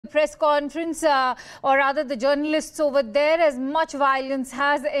Press conference or rather the journalists over there, as much violence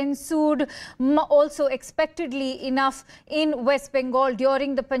has ensued also expectedly enough in West Bengal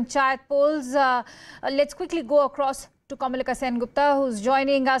during the Panchayat polls. Let's quickly go across to Kamalika Sengupta, who's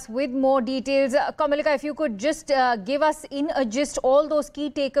joining us with more details. Kamalika, if you could just give us in a gist all those key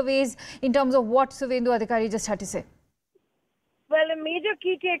takeaways in terms of what Suvendu Adhikari just had to say. Well, a major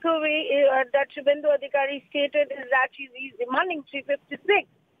key takeaway that Suvendu Adhikari stated is that he's demanding 356.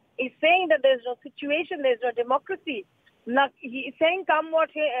 He's saying that there's no situation, there's no democracy. He's saying, come what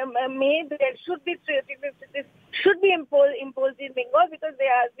may, there should be 356 should be imposed in Bengal because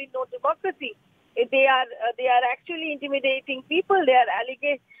there has been no democracy. They are actually intimidating people. They are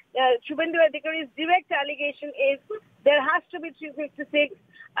Suvendu Adhikari's direct allegation is there has to be 356,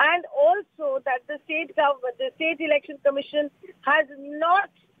 and also that the state election commission has not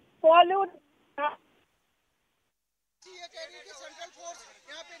followed.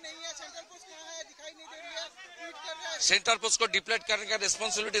 Central force को deploy करने का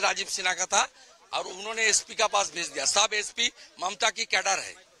responsibility Rajiv Sinha का था और उन्होंने SP का पास भेज दिया। सब एसपी ममता की कैडर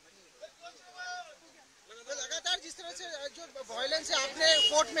है। लगातार जिस तरह से जो वायलेंस है, आपने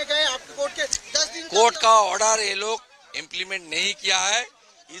कोर्ट में गए, आपके कोर्ट के 10 दिन कोर्ट का ऑर्डर ये लोग इम्प्लीमेंट नहीं किया है,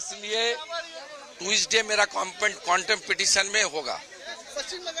 इसलिए ट्यूसडे मेरा कॉन्टेम्प्ट पिटीशन में होगा।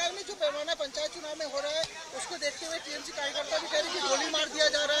 पश्चिम बंगाल में जो पैमाना पंचायत चुनाव में हो रहा है उसको देखते हुए टीएमसी कार्यकर्ता भी कह रहे हैं कि गोली मार दिया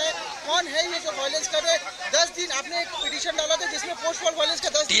जा रहा है। कौन है ये जो वायलेंस कर रहे हैं? 10 दिन आपने एक पिटीशन डाला था जिसमें पोस्ट फॉर वायलेंस का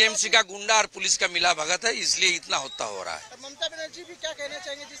 10 टीएमसी का गुंडा और पुलिस का मिला भगत है, इसलिए इतना होता हो रहा है। ममता बनर्जी भी क्या कहना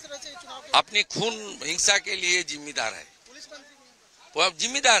चाहेंगे जिस तरह से चुनाव अपनी खून हिंसा के लिए जिम्मेदार है, पुलिस मंत्री वो अब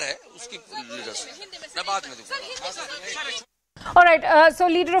जिम्मेदार है उसकी मैं बाद में दूंगा। All right, so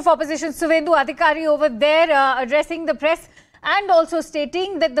leader of opposition Suvendu Adhikari over there addressing the press and also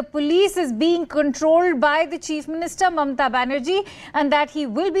stating that the police is being controlled by the Chief Minister Mamata Banerjee and that he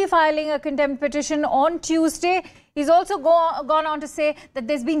will be filing a contempt petition on Tuesday. He's also gone on to say that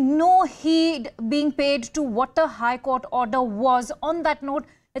there's been no heed being paid to what the High Court order was. On that note,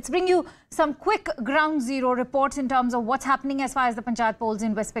 let's bring you some quick ground zero reports in terms of what's happening as far as the Panchayat polls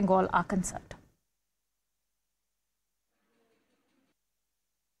in West Bengal are concerned.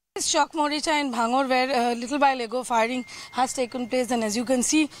 Chowk Morcha in Bhangur, where a little while ago firing has taken place, and as you can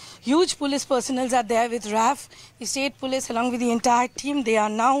see, huge police personnel are there with RAF, the state police along with the entire team. They are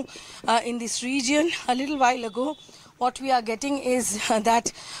now in this region. A little while ago, what we are getting is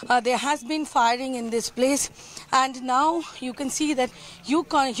that there has been firing in this place, and now you can see that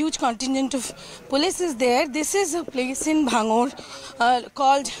huge contingent of police is there. This is a place in Bhangur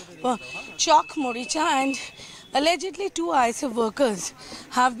called Chowk Morcha, and allegedly 2 ISF workers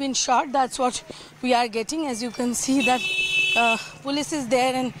have been shot. That's what we are getting. As you can see that police is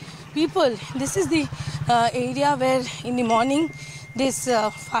there and people. This is the area where in the morning this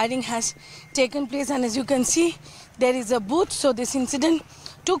firing has taken place, and as you can see there is a booth. So this incident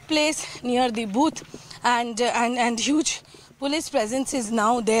took place near the booth, and huge police presence is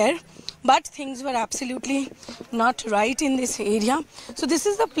now there. But things were absolutely not right in this area. So this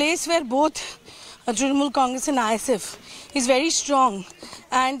is the place where both Trinamool Congress and ISF is very strong,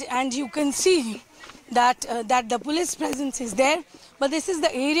 and you can see that the police presence is there. But this is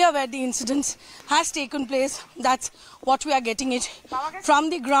the area where the incidents has taken place. That's what we are getting it from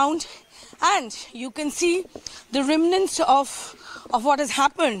the ground, and you can see the remnants of what has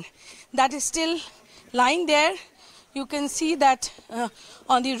happened that is still lying there. You can see that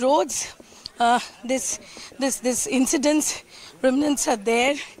on the roads this incidents remnants are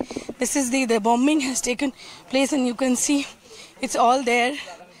there. This is the bombing has taken place, and you can see it's all there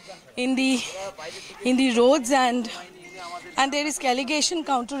in the roads, and there is allegation,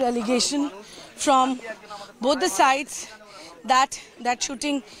 counter allegation from both the sides that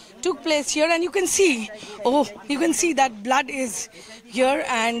shooting took place here, and you can see that blood is here,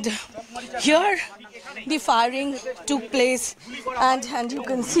 and here the firing took place, and you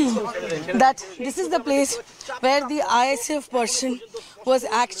can see that this is the place where the ISF person was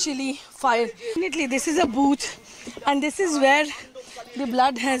actually fired. Definitely this is a booth, and this is where the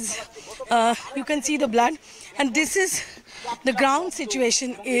blood has you can see the blood, and this is the ground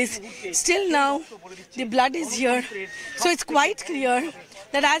situation is still now the blood is here. So it's quite clear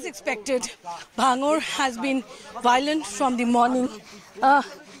that, as expected, Bhangur has been violent from the morning.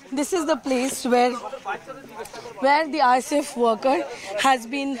 This is the place where the ISF worker has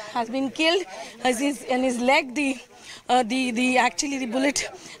been killed. In his leg, the bullet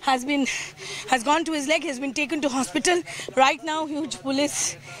has gone to his leg. He has been taken to hospital. Right now, huge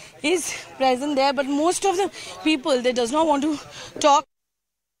police is present there, but most of the people, they does not want to talk.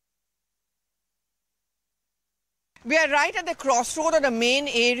 We are right at the crossroad of the main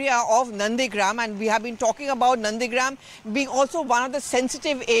area of Nandigram, and we have been talking about Nandigram being also one of the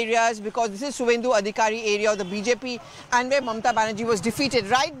sensitive areas because this is Suvendu Adhikari area of the BJP and where Mamta Banerjee was defeated.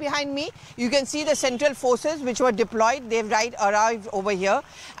 Right behind me, you can see the central forces which were deployed. They've arrived over here,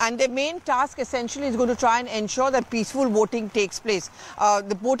 and their main task essentially is going to try and ensure that peaceful voting takes place.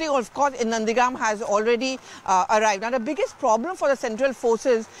 The voting, of course, in Nandigram has already arrived. Now, the biggest problem for the central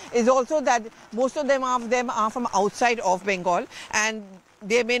forces is also that most of them are from outside of Bengal, and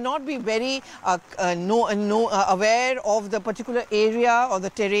they may not be very aware of the particular area or the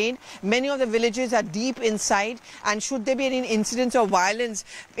terrain. Many of the villages are deep inside, and should there be any incidents of violence,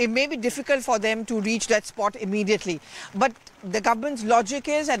 it may be difficult for them to reach that spot immediately. But the government's logic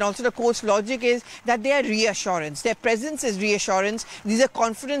is, and also the court's logic is, that they are reassurance. Their presence is reassurance. These are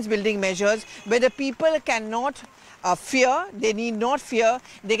confidence building measures where the people cannot fear, they need not fear,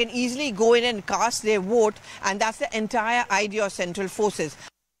 they can easily go in and cast their vote, and that's the entire idea of central forces.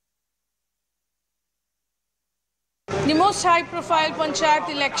 The most high-profile Panchayat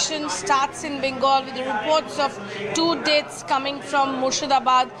election starts in Bengal with the reports of 2 deaths coming from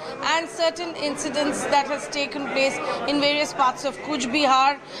Murshidabad and certain incidents that has taken place in various parts of Kuch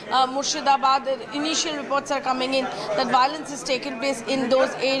Bihar, Murshidabad. The initial reports are coming in that violence has taken place in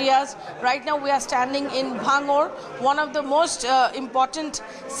those areas. Right now we are standing in Bhangor, one of the most important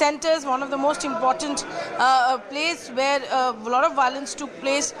centers, one of the most important place where a lot of violence took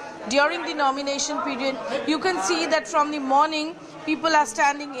place during the nomination period. You can see that from the morning, people are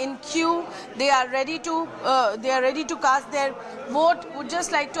standing in queue. They are ready to cast their vote. Would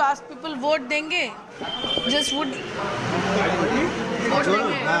just like to ask people, vote देंगे? Just would vote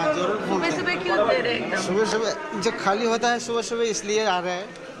देंगे? सुबह क्यों दे रहे हैं? सुबह जब खाली होता है सुबह इसलिए आ रहे हैं।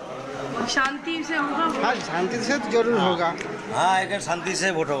 शांति से होगा? हाँ, शांति से तो जरूर होगा। हाँ, एक शांति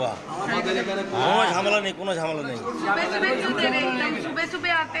से वोट होगा। कोनो झमेला नहीं। सुबह क्यों दे रहे हैं?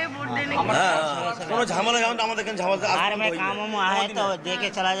 सुबह आते हैं वोट देने के लिए। हाँ, कोनो झमेला जाऊँ तो हमारे झमेला। बाहर में काम आए तो दे के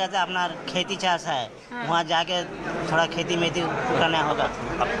चला जाता है। अपना खेती चाष है, वहाँ जाके थोड़ा खेती मेथी करना होगा।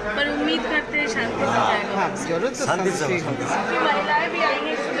 पर उम्मीद करते हैं शांति से जाएगा। हाँ, जरूर शांति से। महिलाएं भी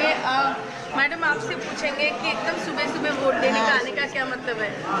आएंगी सुबह। मैडम, आपसे पूछेंगे कि एकदम सुबह वोट देने का आने का क्या मतलब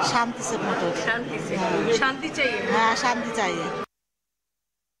है? शांति से वोट हो। शांति से। शांति चाहिए। हाँ, शांति चाहिए।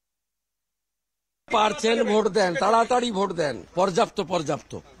 পারছেন ভোট দেন, তাড়াতাড়ি ভোট দেন,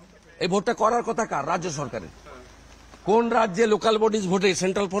 পর্যাপ্ত এই ভোটটা করার কথা কার? রাজ্য সরকারের। কোন রাজ্যে লোকাল বডিজ ভোটে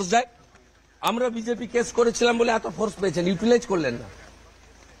সেন্ট্রাল ফোর্স যায়? আমরা বিজেপি কেস করেছিলাম বলে এত ফোর্স পেয়েছেন, ইউটিলাইজ করলেন না।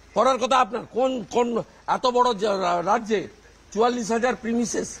 করার কথা আপনার। কোন এত বড় রাজ্যে 44,000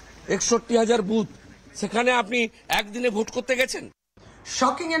 প্রিমিসেস, 61,000 বুথ, সেখানে আপনি একদিনে ভোট করতে গেছেন?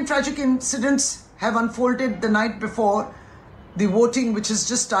 Shocking and tragic incidents have unfolded the night before the voting, which has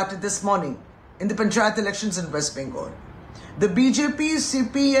just started this morning in the Panchayat elections in West Bengal. The BJP,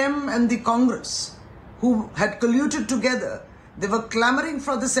 CPM and the Congress, who had colluded together, they were clamoring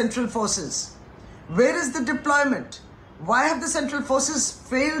for the central forces. Where is the deployment? Why have the central forces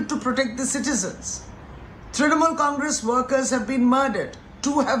failed to protect the citizens? Trinamool Congress workers have been murdered.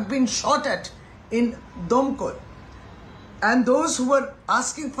 2 have been shot at in Domkol. And those who were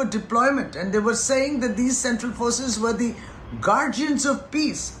asking for deployment, and they were saying that these central forces were the guardians of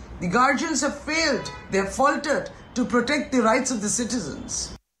peace. The guardians have failed. They have faltered to protect the rights of the citizens.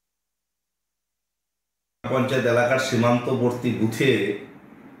 Panchayat এলাকার সীমান্তবর্তী বুথে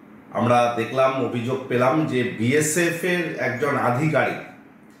আমরা দেখলাম, অভিযোগ পেলাম যে BSF এর একজন আধিকারিক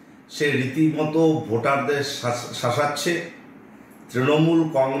সে রীতিমতো ভোটারদের শাসাচ্ছে। তৃণমূল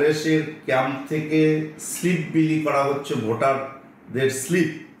কংগ্রেসের ক্যাম্প থেকে স্লিপ বিলি করা হচ্ছে, ভোটারদের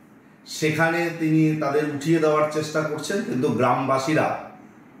স্লিপ, সেখানে তিনি তাদের উঠিয়ে দেওয়ার চেষ্টা করছেন, কিন্তু গ্রামবাসীরা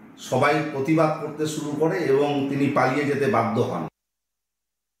সবাই প্রতিবাদ করতে শুরু করে এবং তিনি পালিয়ে যেতে বাধ্য হন।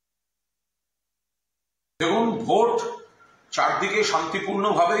 দেখুন, ভোট চারদিকে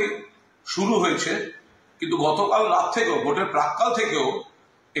শান্তিপূর্ণভাবেই শুরু হয়েছে, কিন্তু গতকাল রাত থেকেও, ভোটের প্রাক্কাল থেকেও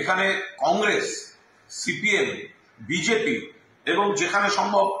এখানে কংগ্রেস, সিপিএম, বিজেপি এবং যেখানে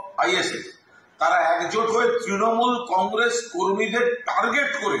সম্ভব আইএসএফ, তারা একজোট হয়ে তৃণমূল কংগ্রেস কর্মীদের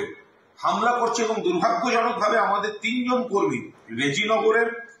টার্গেট করে হামলা করছে এবং দুর্ভাগ্যজনকভাবে আমাদের 3 জন কর্মী রেজিনগরের,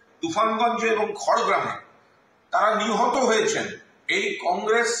 তুফানগঞ্জে এবং খড়গ্রামে তারা নিহত হয়েছেন। এই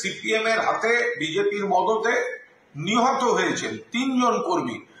কংগ্রেস সিপিএম এর হাতে, বিজেপির মদতে নিহত হয়েছেন 3 জন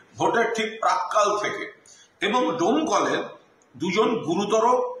কর্মী ভোটের ঠিক প্রাক্কাল থেকে, এবং ডোমকলে 2 জন গুরুতর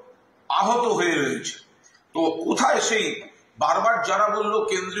আহত হয়ে রয়েছে। তো কোথায় সেই বারবার যারা বলল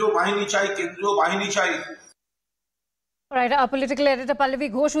কেন্দ্রীয় বাহিনী চাই, All right, our political editor Pallavi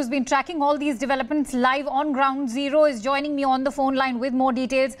Ghosh, who's been tracking all these developments live on ground zero, is joining me on the phone line with more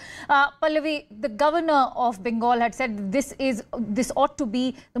details. Pallavi, the governor of Bengal had said this ought to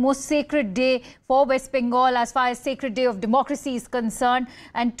be the most sacred day for West Bengal as far as sacred day of democracy is concerned.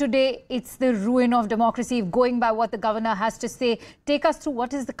 And today it's the ruin of democracy, going by what the governor has to say. Take us through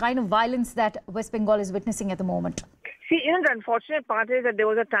what is the kind of violence that West Bengal is witnessing at the moment. See, the unfortunate part is that there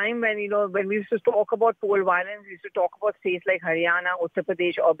was a time when, when we used to talk about poll violence, we used to talk about states like Haryana, Uttar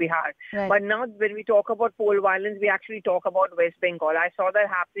Pradesh or Bihar. Right. But now when we talk about poll violence, we actually talk about West Bengal. I saw that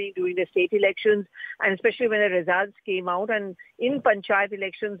happening during the state elections and especially when the results came out. And in Panchayat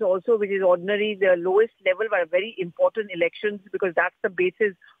elections also, which is ordinarily the lowest level, but very important elections because that's the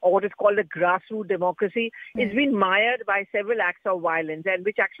basis of what is called a grassroots democracy. It's been mired by several acts of violence and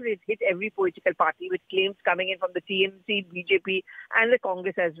which actually has hit every political party with claims coming in from the TMC, BJP and the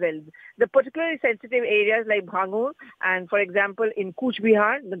Congress as well. The particularly sensitive areas like Bhangur and for example in Coach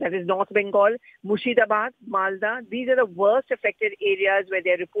Bihar, that is North Bengal, Murshidabad, Malda, these are the worst affected areas where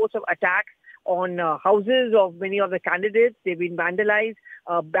there are reports of attacks on houses of many of the candidates. They've been vandalized.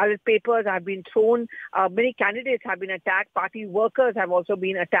 Ballot papers have been thrown. Many candidates have been attacked. Party workers have also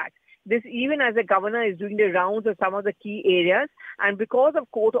been attacked. This even as the governor is doing the rounds of some of the key areas. And because of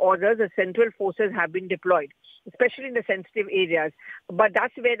court orders, the central forces have been deployed, especially in the sensitive areas. But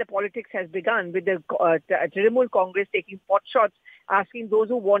that's where the politics has begun with the Trinamool Congress taking pot shots, asking those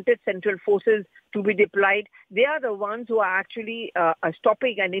who wanted central forces to be deployed. They are the ones who are actually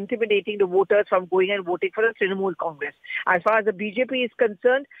stopping and intimidating the voters from going and voting for the Trinamool Congress. As far as the BJP is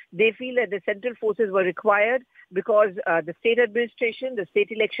concerned, they feel that the central forces were required because the state administration, the state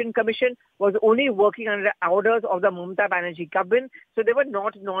election commission was only working under the orders of the Mamata Banerjee government. So they were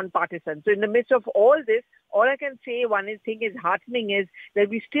not non-partisan. So in the midst of all this, all I can say one thing is heartening is that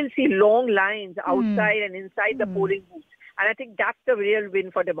we still see long lines outside and inside the polling booths. And I think that's the real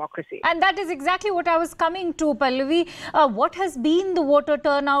win for democracy. And that is exactly what I was coming to, Pallavi. What has been the voter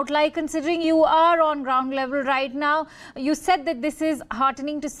turnout like, considering you are on ground level right now? You said that this is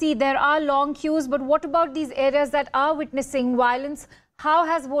heartening to see. There are long queues, but what about these areas that are witnessing violence? How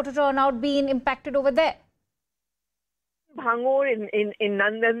has voter turnout been impacted over there? Bhangur in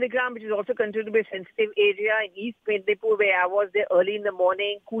Nandigram, which is also considered to be a sensitive area, in East Medipur, where I was there early in the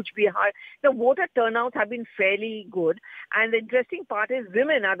morning, Coach Bihar, the voter turnouts have been fairly good. And the interesting part is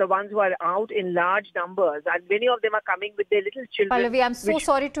women are the ones who are out in large numbers, and many of them are coming with their little children. Pallavi, I'm so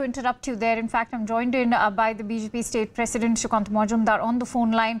sorry to interrupt you there. In fact, I'm joined in by the BJP State President, Shrikant Majumdar, on the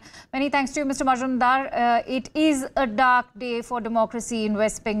phone line. Many thanks to you, Mr. Majumdar. It is a dark day for democracy in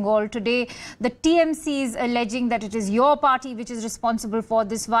West Bengal. Today, the TMC is alleging that it is your party which is responsible for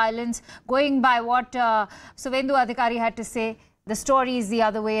this violence. Going by what Suvendu Adhikari had to say, the story is the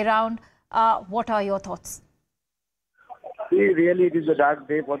other way around. What are your thoughts? See, really it is a dark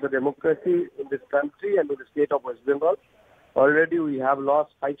day for the democracy in this country and in the state of West Bengal. Already we have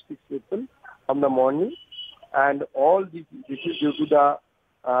lost 5-6 people from the morning, and all this is due to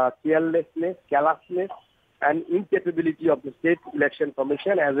the carelessness, callousness and incapability of the state election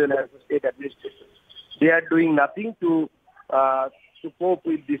commission as well as the state administration. They are doing nothing to cope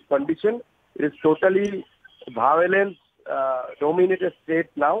with this condition. It is totally violence dominated state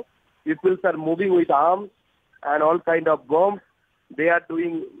now. People are moving with arms and all kind of bombs. They are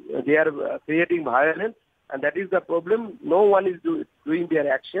creating violence, and that is the problem. No one is doing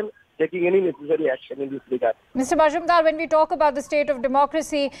their action, taking any necessary action in this regard. Mr. Majumdar, when we talk about the state of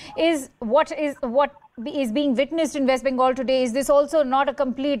democracy, what is being witnessed in West Bengal today, is this also not a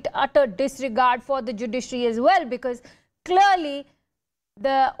complete, utter disregard for the judiciary as well? Because clearly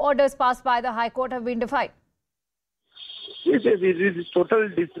the orders passed by the High Court have been defied. Yes, it is total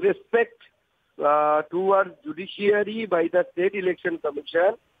disrespect towards judiciary by the State Election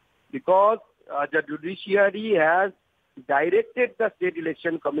Commission, because the judiciary has directed the State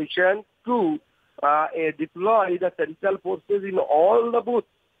Election Commission to deploy the central forces in all the booths.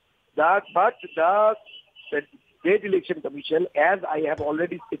 But the State Election Commission, as I have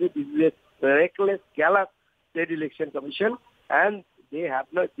already stated, is a reckless, callous State Election Commission, and they have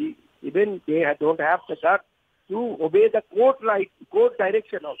not, don't have the guts to obey the court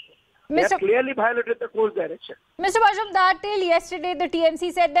direction also. They have clearly violated the court direction. Mr. Majumdar, till yesterday the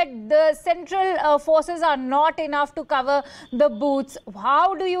TMC said that the central forces are not enough to cover the booths.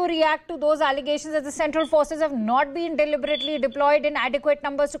 How do you react to those allegations that the central forces have not been deliberately deployed in adequate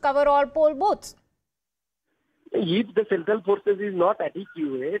numbers to cover all poll booths? If the central forces is not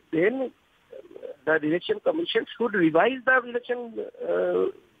adequate, then the election commission should revise the election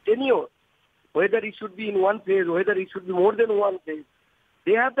tenure, whether it should be in one phase, whether it should be more than one phase.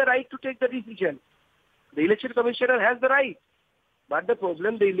 They have the right to take the decision. The election commissioner has the right. But the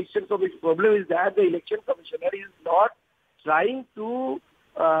problem, problem is that the election commissioner is not trying to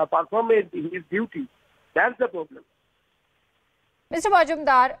perform his duty. That's the problem. Mr.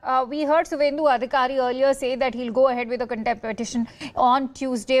 Majumdar, we heard Suvendu Adhikari earlier say that he'll go ahead with a contempt petition on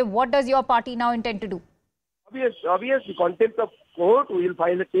Tuesday. What does your party now intend to do? Obviously, contempt of court, we will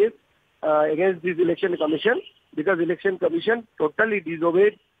file a case against this election commission because election commission totally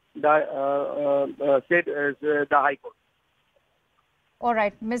disobeyed the High Court. All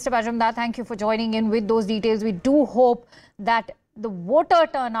right, Mr. Majumdar, thank you for joining in with those details. We do hope that the voter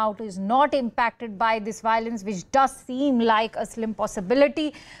turnout is not impacted by this violence, which does seem like a slim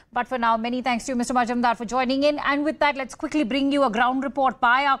possibility. But for now, many thanks to you, Mr. Majumdar, for joining in. And with that, let's quickly bring you a ground report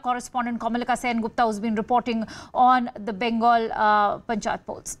by our correspondent Kamalika Sen Gupta, who's been reporting on the Bengal Panchayat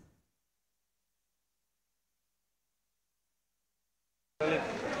polls.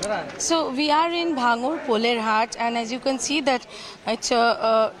 So we are in Bhangur, Polerhat, and as you can see that it's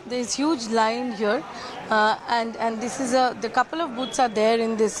there's huge line here, and this is the couple of booths are there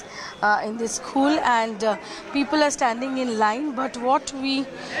in this school, and people are standing in line. But what we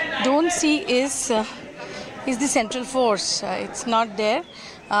don't see is the central force. It's not there.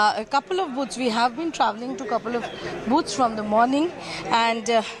 A couple of booths, we have been traveling to a couple of booths from the morning, and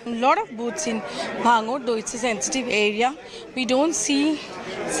a lot of booths in Bhangur, though it's a sensitive area. We don't see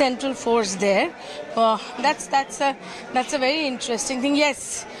central force there. That's a very interesting thing.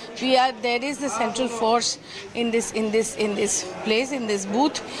 Yes, there is the central force in this place, in this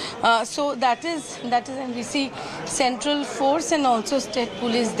booth. So that is, and we see central force and also state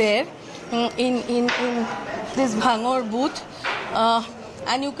police there in this Bhangur booth.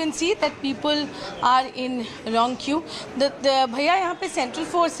 And you can see that people are in long queue. भैया यहाँ पे central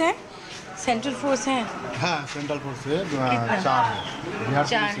force है? Central force है? हाँ, central force है, 4 है,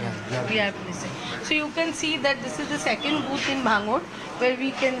 Bihar police है. So you can see that this is the second booth in Bhangur where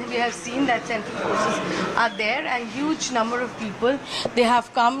we have seen that central forces are there and huge number of people, they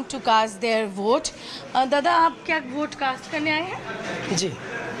have come to cast their vote. दादा आप क्या vote cast करने आए हैं? जी.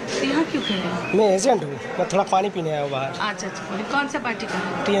 यहाँ क्यों खड़े हैं? मैं एजेंट हूँ, मैं थोड़ा पानी पीने आया हूँ बाहर. अच्छा, कौन सा पार्टी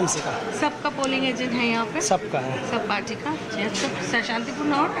का? TMC का. सबका पोलिंग एजेंट है यहाँ पे? सबका है. सब पार्टी का? सब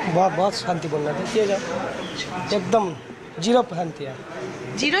शांतिपूर्ण हो रहा है? बहुत शांतिपूर्ण है. देखिए जाओ, एकदम जीरो शांति है.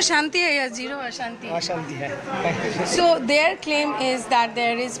 जीरो शांति है या जीरो अशांति? अशांति है. So their claim is that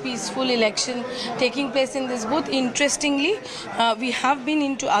there is peaceful election taking place in this booth. Interestingly, we have been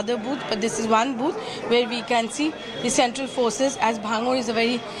into other booths, but this is one booth where we can see the central forces, as Bhangur is a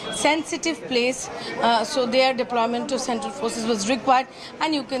very sensitive place, so their deployment of central forces was required,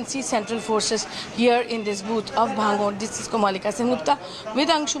 and you can see central forces here in this booth of Bhangur. This is Kamalika Sen Gupta with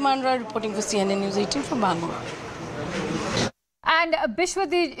Anshuman Roy reporting for CNN News 18 from Bhangur. And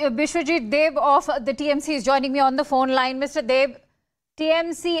Biswajit Dev of the TMC is joining me on the phone line. Mr. Dev,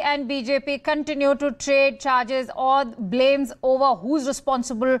 TMC and BJP continue to trade charges or blames over who's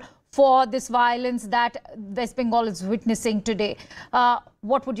responsible for this violence that West Bengal is witnessing today.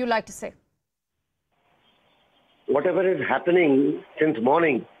 What would you like to say? Whatever is happening since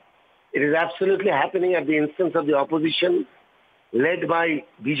morning, it is absolutely happening at the instance of the opposition led by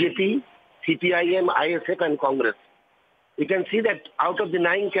BJP, CPIM, ISF and Congress. You can see that out of the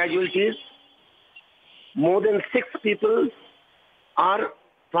 9 casualties, more than 6 people are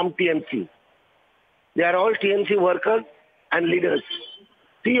from TMC. They are all TMC workers and leaders.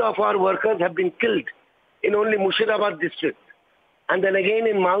 3 of our workers have been killed in only Mushirabad district and then again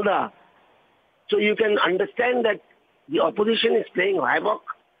in Malda. So you can understand that the opposition is playing havoc.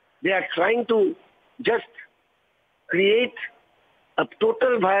 They are trying to just create a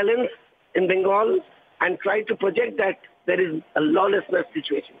total violence in Bengal and try to project that there is a lawlessness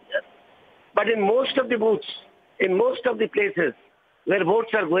situation here. But in most of the booths, in most of the places where votes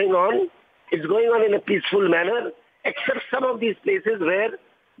are going on, it's going on in a peaceful manner, except some of these places where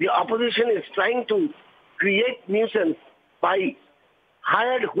the opposition is trying to create nuisance by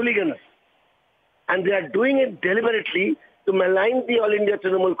hired hooligans. And they are doing it deliberately to malign the All India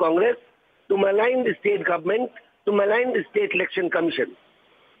Trinamool Congress, to malign the state government, to malign the state election commission.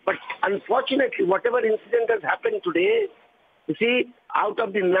 But unfortunately, whatever incident has happened today, you see, out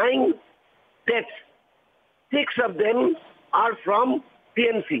of the 9 deaths, 6 of them are from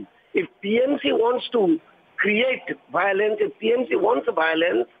TMC. If TMC wants to create violence, if TMC wants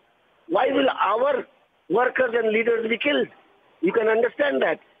violence, why will our workers and leaders be killed? You can understand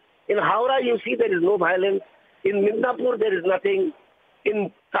that. In Howrah, you see there is no violence. In Midnapur, there is nothing.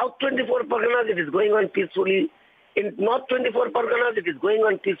 In South 24 Parganas, it is going on peacefully. In North 24 Parganas, it is going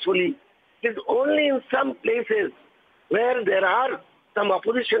on peacefully. It is only in some places where there are some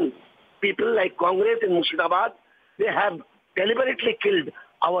opposition people like Congress in Murshidabad, they have deliberately killed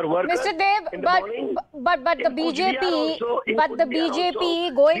our workers. Mr. Dev, but the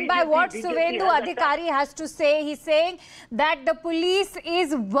BJP, going by what Suvendu Adhikari has to say, he's saying that the police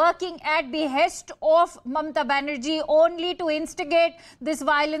is working at behest of Mamata Banerjee only to instigate this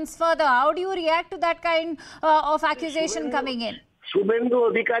violence further. How do you react to that kind of accusation coming in?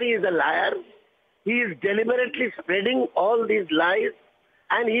 Suvendu Adhikari is a liar. He is deliberately spreading all these lies,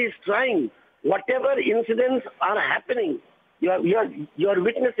 and he is trying, whatever incidents are happening, you are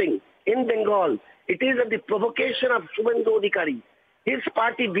witnessing in Bengal, it is at the provocation of Suvendu Adhikari. His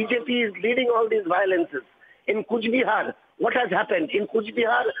party, BJP, is leading all these violences. In Kuch Bihar, what has happened? In Kuch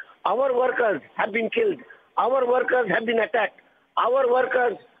Bihar, our workers have been killed. Our workers have been attacked. Our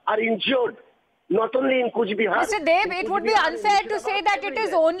workers are injured. Not only in Kuch Bihar. Mr. Dev, it would be unfair to say that it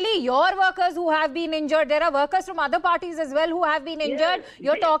is only your workers who have been injured. There are workers from other parties as well who have been injured.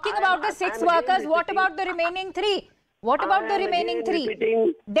 You're talking about the 6 workers. What about the remaining 3? What about the remaining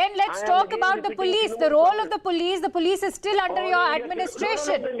 3? Then let's talk about the police, the role of the police. The police is still under your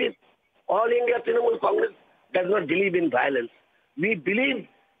administration. All India Trinamool Congress does not believe in violence. We believe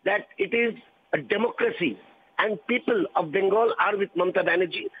that it is a democracy, and people of Bengal are with Mamata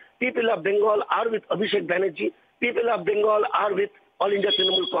Banerjee. People of Bengal are with Abhishek Banerjee. People of Bengal are with All India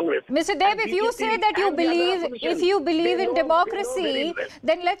Trinamool Congress. Mr. Dev, if you say that you believe in democracy,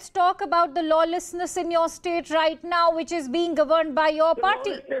 then let's talk about the lawlessness in your state right now, which is being governed by your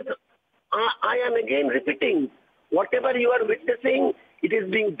party. I am again repeating, whatever you are witnessing, it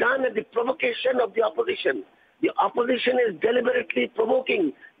is being done at the provocation of the opposition. The opposition is deliberately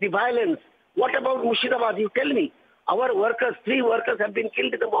provoking the violence. What about Murshidabad? You tell me. Our workers, 3 workers have been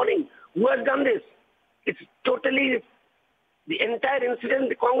killed in the morning. Who has done this? It's totally... The entire incident,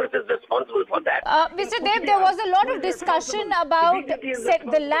 the Congress is responsible for that. Mr. Dev, there was a lot of discussion about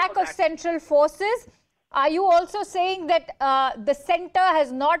the lack of central forces. Are you also saying that the centre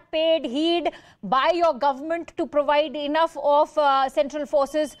has not paid heed by your government to provide enough of central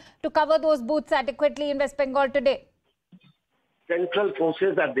forces to cover those booths adequately in West Bengal today? Central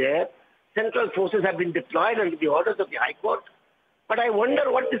forces are there. Central forces have been deployed under the orders of the High Court. But I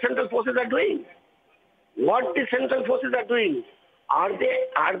wonder what the central forces are doing. What the central forces are doing? Are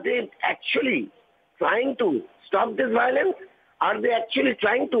they actually trying to stop this violence? Are they actually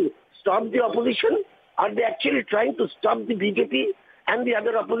trying to stop the opposition? Are they actually trying to stop the BJP and the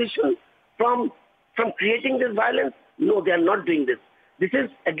other opposition from creating this violence? No, they are not doing this. This is,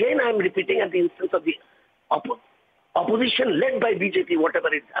 again, I am repeating, at the instance of the opposition led by BJP, whatever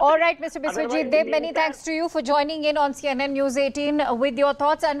it is. All right, Mr. Biswajit Dev, many thanks to you for joining in on CNN News 18 with your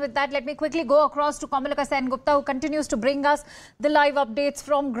thoughts. And with that, let me quickly go across to Kamalika Sen-Gupta, who continues to bring us the live updates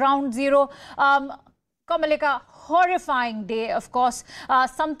from Ground Zero. Kamalika, horrifying day, of course,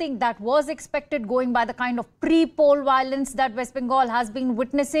 something that was expected going by the kind of pre-poll violence that West Bengal has been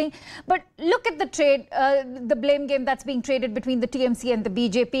witnessing. But look at the blame game that's being traded between the TMC and the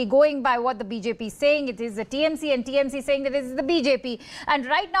BJP. Going by what the BJP is saying, it is the TMC, and TMC saying that it is the BJP. And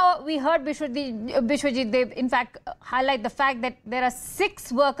right now, we heard Biswajit Dev, in fact, highlight the fact that there are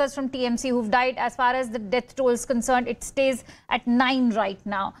 6 workers from TMC who've died. As far as the death toll is concerned, it stays at 9 right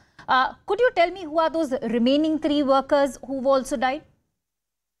now. Could you tell me who are those remaining 3 workers who've also died?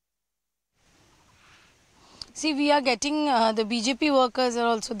 See, we are getting the BJP workers are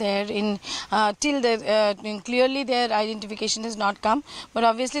also there in till clearly their identification has not come, but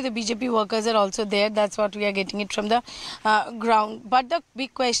obviously the BJP workers are also there. That's what we are getting it from the ground. But the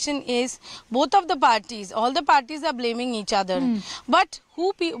big question is, both of the parties, all the parties are blaming each other. But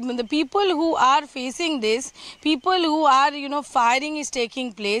the people who are facing this, people who are, firing is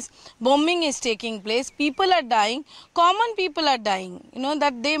taking place, bombing is taking place, people are dying, common people are dying,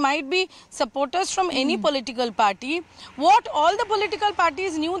 that they might be supporters from any political party. What all the political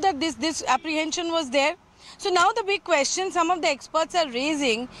parties knew that this apprehension was there. So now the big question some of the experts are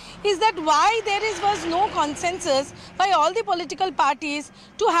raising is that why there was no consensus by all the political parties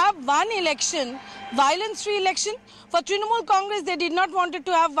to have one election, violence-free election. For Trinamool Congress, they did not want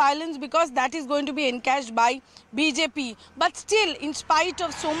to have violence because that is going to be encashed by BJP. But still, in spite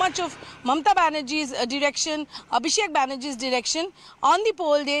of so much of Mamata Banerjee's direction, Abhishek Banerjee's direction, on the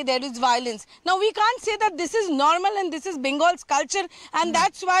poll day, there is violence. Now, we can't say that this is normal and this is Bengal's culture, and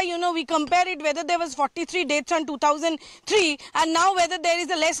that's why, we compare it whether there was 43 deaths on 2003 and now whether there is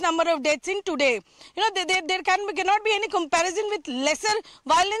a less number of deaths in today. There cannot be any comparison with lesser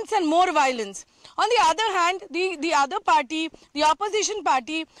violence and more violence. On the other hand, the other party, the opposition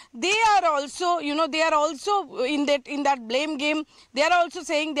party, they are also, they are also in that blame game. They are also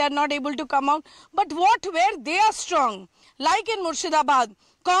saying they are not able to come out. But where they are strong, like in Murshidabad,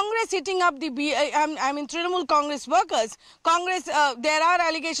 Congress hitting up the Trinamool Congress workers. Congress, there are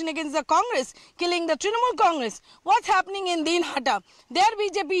allegations against the Congress killing the Trinamool Congress. What's happening in Dinhata? Their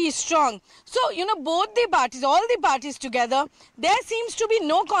BJP is strong. So, both the parties, all the parties together, there seems to be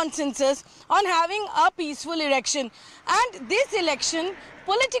no consensus on having a peaceful election. And this election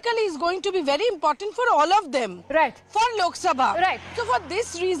politically is going to be very important for all of them. Right. For Lok Sabha. Right. So for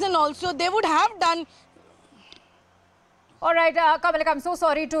this reason also, they would have done. All right, Kamalika, I'm so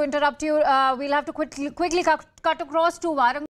sorry to interrupt you. We'll have to quickly cut across to Warang.